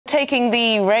taking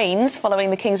the reins following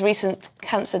the King's recent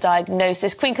cancer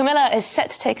diagnosis, Queen Camilla is set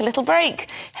to take a little break,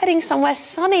 heading somewhere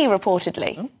sunny,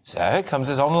 reportedly. So it comes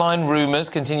as online rumours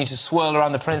continue to swirl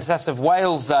around the Princess of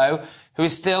Wales, though, who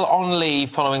is still on leave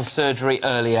following surgery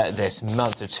earlier this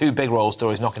month. So two big royal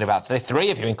stories knocking about today. Three,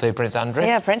 if you include Prince Andrew.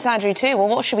 Yeah, Prince Andrew too. Well,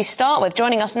 what should we start with?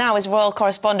 Joining us now is royal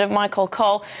correspondent Michael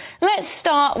Cole. Let's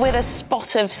start with a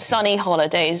spot of sunny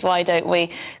holidays, why don't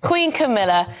we? Queen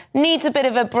Camilla needs a bit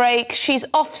of a break. She's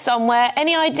off somewhere.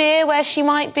 Any idea where she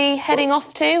might be heading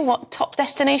off to? What top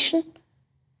destination?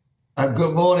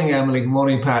 Good morning, Emily. Good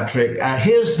morning, Patrick.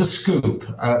 Here's the scoop.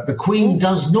 The Queen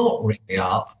does not ring me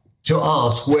up to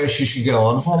ask where she should go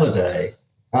on holiday.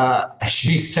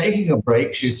 She's taking a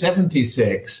break. She's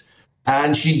 76,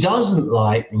 and she doesn't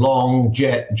like long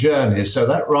jet journeys, so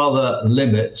that rather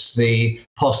limits the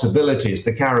possibilities.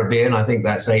 The Caribbean, I think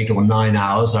that's 8 or 9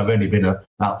 hours. I've only been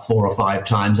about 4 or 5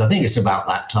 times. I think it's about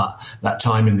that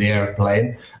time in the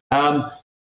airplane.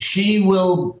 She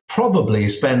will probably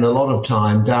spend a lot of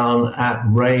time down at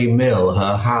Ray Mill,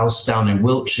 her house down in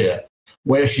Wiltshire,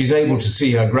 where she's able to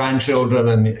see her grandchildren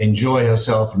and enjoy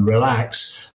herself and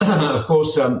relax. Of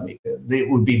course, it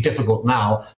would be difficult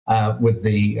now with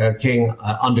the King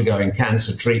undergoing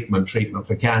cancer treatment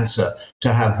for cancer,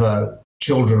 to have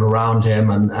children around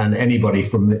him and anybody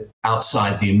from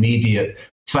outside the immediate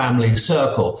family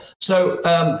circle. So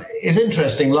it's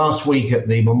interesting, last week at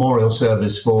the memorial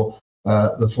service for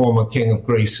the former King of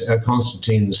Greece,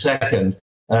 Constantine II,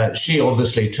 she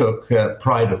obviously took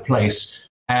pride of place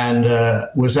and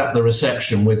was at the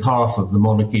reception with half of the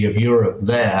monarchy of Europe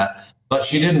there. But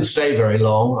she didn't stay very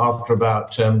long. After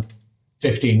about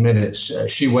 15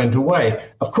 minutes, she went away.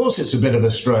 Of course, it's a bit of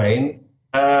a strain,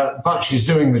 but she's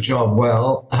doing the job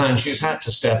well, and she's had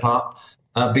to step up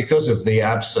because of the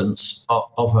absence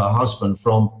of her husband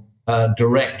from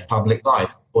direct public life.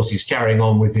 Of course, he's carrying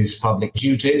on with his public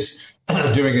duties,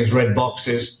 doing his red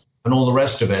boxes and all the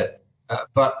rest of it.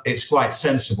 But it's quite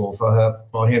sensible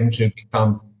for him to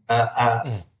become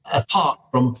apart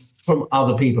from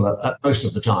other people most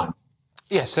of the time.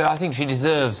 Yes, so I think she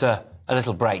deserves a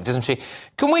little break, doesn't she?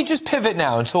 Can we just pivot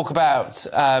now and talk about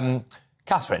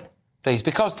Catherine, please?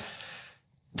 Because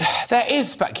there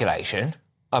is speculation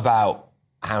about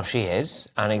how she is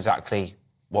and exactly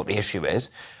what the issue is.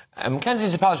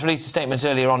 Kensington Palace released a statement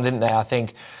earlier on, didn't they, I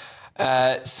think,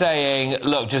 saying,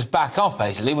 look, just back off,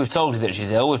 basically. We've told you that she's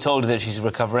ill. We've told you that she's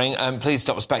recovering. Please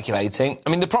stop speculating. I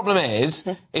mean, the problem is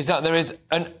that there is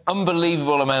an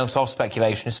unbelievable amount of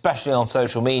speculation, especially on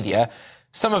social media.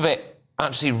 Some of it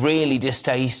actually really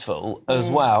distasteful as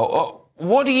well.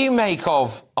 What do you make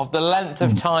of the length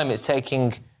of time it's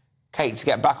taking Kate to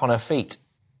get back on her feet?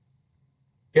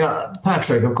 Yeah,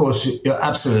 Patrick, of course, you're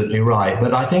absolutely right.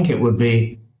 But I think it would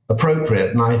be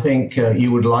appropriate, and I think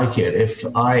you would like it if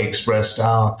I expressed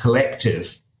our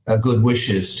collective good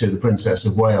wishes to the Princess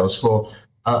of Wales for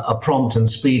a prompt and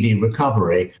speedy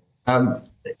recovery.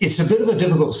 It's a bit of a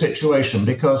difficult situation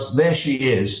because there she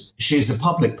is. She's a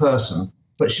public person,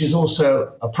 but she's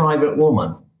also a private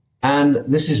woman. And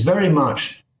this is very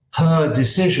much her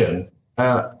decision.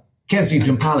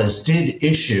 Kensington Palace did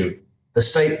issue a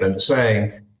statement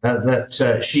saying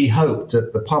that she hoped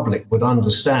that the public would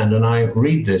understand, and I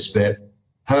read this bit,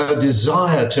 her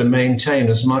desire to maintain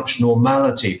as much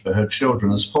normality for her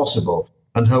children as possible,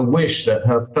 and her wish that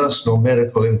her personal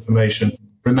medical information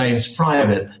remains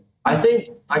private. I think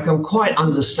I can quite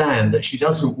understand that she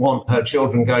doesn't want her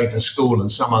children going to school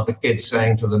and some other kids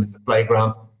saying to them in the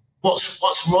playground,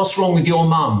 what's wrong with your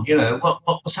mum? You know,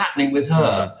 what's happening with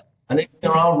her? And if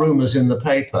there are rumours in the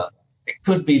paper, it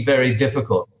could be very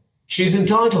difficult. She's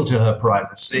entitled to her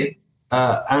privacy,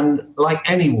 and like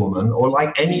any woman or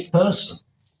like any person,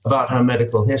 about her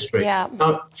medical history. Yeah.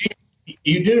 Now,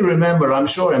 you do remember, I'm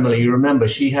sure, Emily, you remember,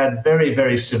 she had very,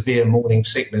 very severe morning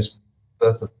sickness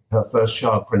birth of her first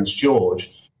child, Prince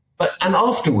George. And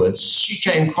afterwards,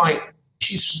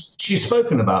 she's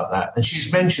spoken about that and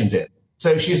she's mentioned it.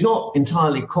 So she's not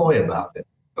entirely coy about it,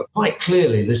 but quite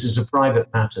clearly this is a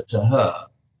private matter to her.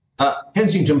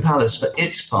 Kensington Palace, for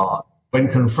its part, when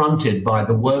confronted by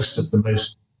the worst of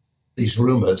these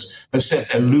rumours, has said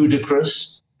they're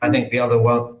ludicrous. I think the other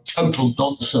one, total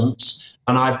nonsense.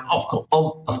 And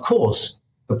of course,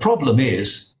 the problem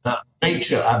is that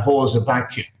nature abhors a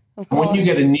vacuum. When you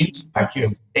get a news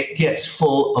vacuum, it gets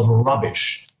full of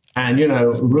rubbish. And, you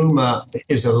know, rumour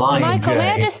is a lying Michael, jay.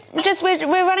 may I just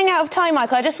we're running out of time,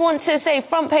 Michael. I just want to say,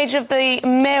 front page of the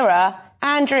Mirror,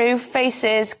 Andrew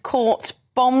faces court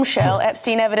bombshell,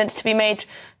 Epstein evidence to be made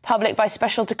public by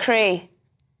special decree.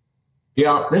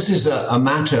 Yeah, this is a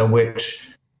matter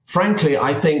which frankly,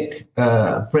 I think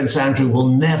Prince Andrew will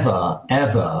never,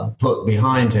 ever put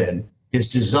behind him his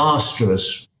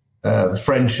disastrous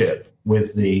friendship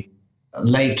with the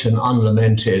late and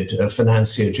unlamented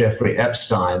financier Jeffrey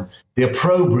Epstein. The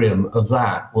opprobrium of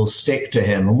that will stick to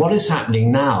him. And what is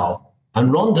happening now,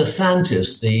 and Ron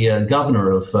DeSantis, the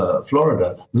governor of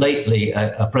Florida, lately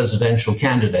a presidential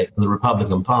candidate for the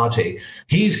Republican Party,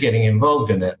 he's getting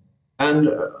involved in it. And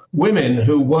women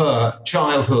who were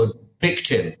childhood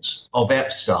victims of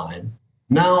Epstein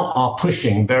now are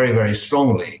pushing very, very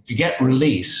strongly to get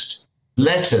released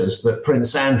letters that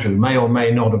Prince Andrew may or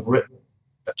may not have written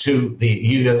to the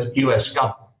US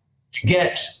government to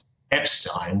get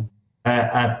Epstein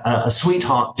a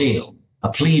sweetheart deal,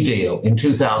 a plea deal in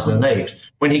 2008,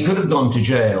 when he could have gone to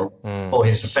jail for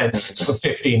his offences for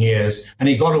 15 years, and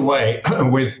he got away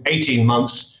with 18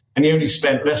 months, and he only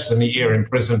spent less than a year in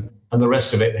prison, and the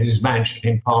rest of it is his mansion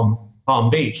in Palm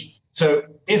Beach. So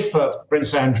if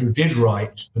Prince Andrew did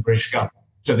write to the British government,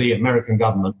 to the American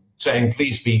government, saying,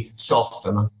 please be soft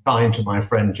and kind to my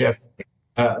friend Jeffrey,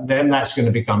 then that's going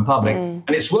to become public. And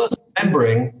it's worth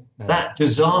remembering that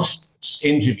disastrous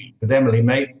interview with Emily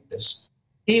Maitlis.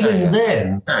 Even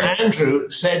then, Andrew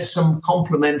said some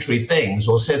complimentary things,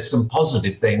 or said some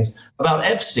positive things about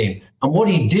Epstein. And what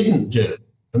he didn't do,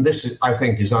 and this, I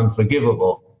think, is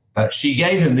unforgivable, she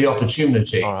gave him the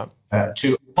opportunity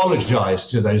to apologize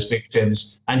to those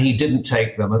victims, and he didn't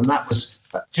take them. And that was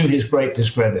to his great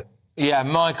discredit. Yeah,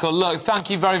 Michael, look, thank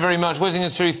you very, very much. Whizzing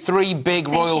us through three big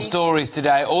royal stories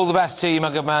today. All the best to you, my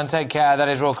good man. Take care. That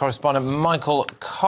is royal correspondent Michael